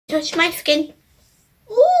touch my skin.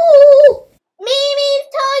 Ooh! Mimi's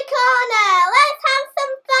Toy Corner! Let's have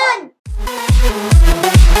some fun!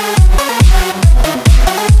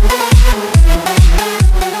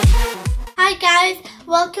 Hi guys,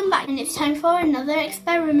 welcome back, and it's time for another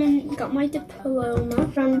experiment. Got my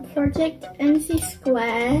diploma from Project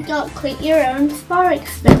MC2. Got Create Your Own Spore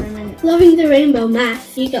Experiment. Loving the rainbow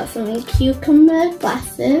mask. You got some cucumber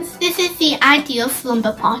glasses. This is the ideal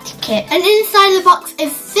Slumber Party Kit, and inside the box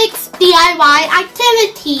is 6 DIY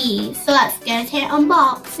activities. So let's get it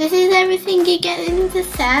unboxed. This is everything you get in the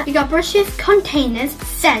set. You got brushes, containers,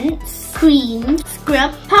 scents, cream,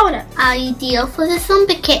 scrub, powder. Ideal for the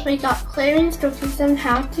Slumber Kit. We got clear instructions on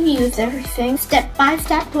how to use everything step by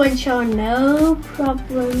step to ensure no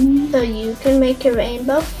problem. So you can make a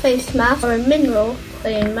rainbow face mask or a mineral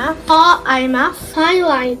clean mask or eye mask,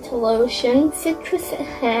 highlight lotion, citrus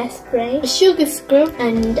hairspray, a sugar scrub,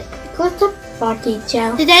 and glitter body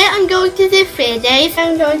gel. Today I'm going to do 3 days.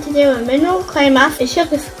 I'm going to do a mineral clay mask, a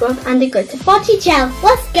sugar scrub, and a glitter body gel.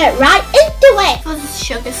 Let's get right into it. For the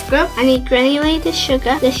sugar scrub, I need granulated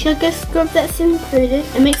sugar, the sugar scrub that's included,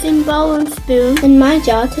 a mixing bowl and spoon, and my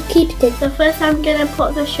jar to keep it in. So first I'm going to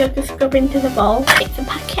put the sugar scrub into the bowl. Take the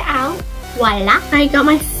packet out. Voila! I got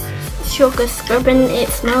my sugar scrub and it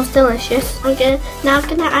smells delicious. I'm now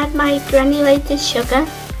gonna add my granulated sugar.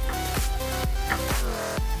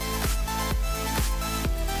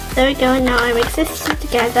 There we go, and now I mix this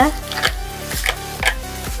together.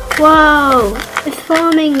 Whoa! It's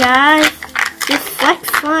forming, guys! It's like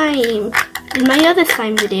slime in my other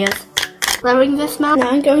slime videos. Loving the smell. Now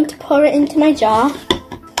I'm going to pour it into my jar.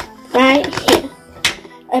 Right here.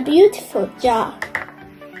 A beautiful jar.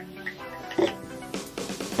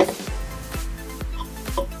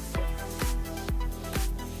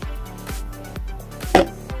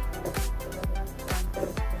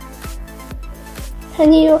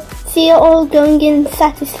 And you see it all going in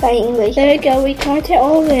satisfyingly. There we go, we got it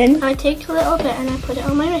all in. I take a little bit and I put it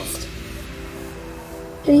on my wrist.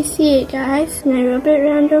 Can you see it, guys? And I rub it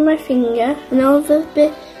around on my finger, and all the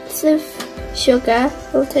bits of sugar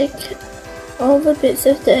will take all the bits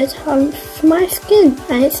of dirt off my skin,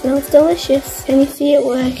 and it smells delicious. Can you see it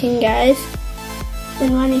working, guys?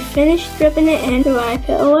 And when you finish rubbing it in, wipe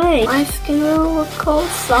it away. My skin will look all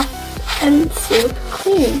soft and super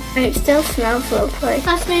clean, and it still smells lovely.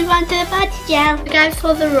 Let's move on to the body gel. Guys,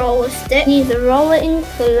 for the roller stick, you need the roller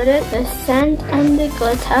included, the scent and the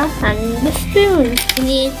glitter, and the spoon. You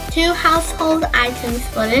need 2 household items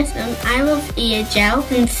for this, some I Love ear gel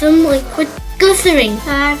and some liquid glycerin.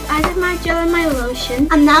 So I've added my gel and my lotion.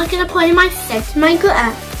 I'm now going to put in my scent and my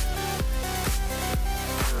glitter.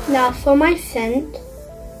 Now for my scent.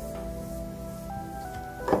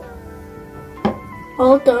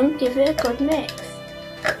 All done, give it a good mix.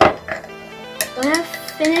 When I've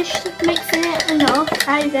finished mixing it enough,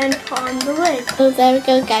 I then put on the lid. So there we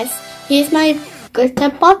go, guys. Here's my glitter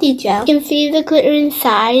body gel. You can see the glitter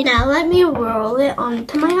inside. Now let me roll it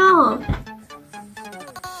onto my arm.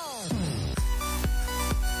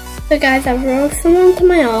 So guys, I've rolled some onto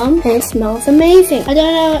my arm and it smells amazing. I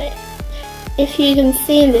don't know if you can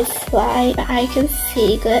see in this slide, but I can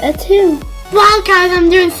see glitter too. Wow guys, I'm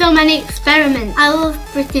doing so many experiments. I love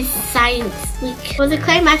British Science Week. For the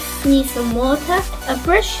clay mask, you need some water, a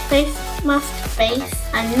brush, face mask base,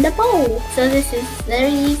 and a bowl. So this is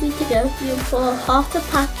very easy to do. You pour half the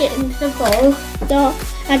packet into the bowl, start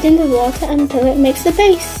adding the water until it makes a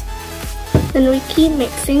base. Then we keep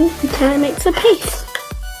mixing until it makes a paste.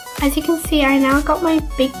 As you can see, I now got my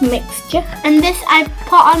big mixture, and this I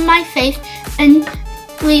put on my face and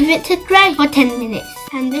leave it to dry for 10 minutes.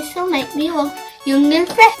 And this will make me look young and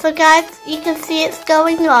fresh. So guys, you can see it's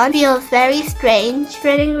going on. Feels very strange.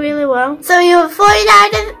 Spreading really well. So you avoid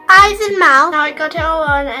eyes and mouth. Now I got it all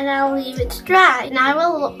on and I'll leave it to dry. And I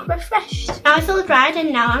will look refreshed. Now it's all dried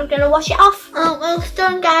and now I'm going to wash it off. Almost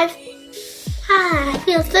done, guys. I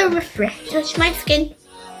feel so refreshed. Touch my skin.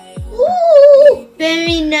 Ooh,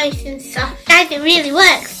 very nice and soft. Guys, it really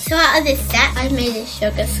works. So out of this set, I've made a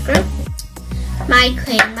sugar scrub, my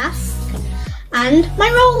clay mask, and my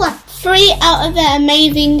roller. 3 out of the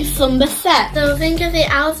amazing Slumber set. So think of the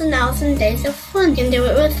hours and hours and days of fun. You can do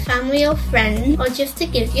it with family or friends, or just to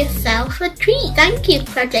give yourself a treat. Thank you,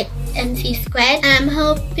 Project MC2. I'm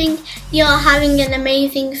hoping you're having an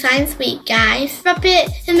amazing science week, guys. Drop it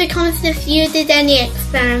in the comments if you did any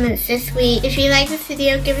experiments this week. If you like this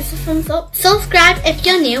video, give us a thumbs up. Subscribe if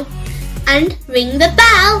you're new, and ring the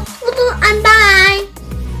bell. And bye.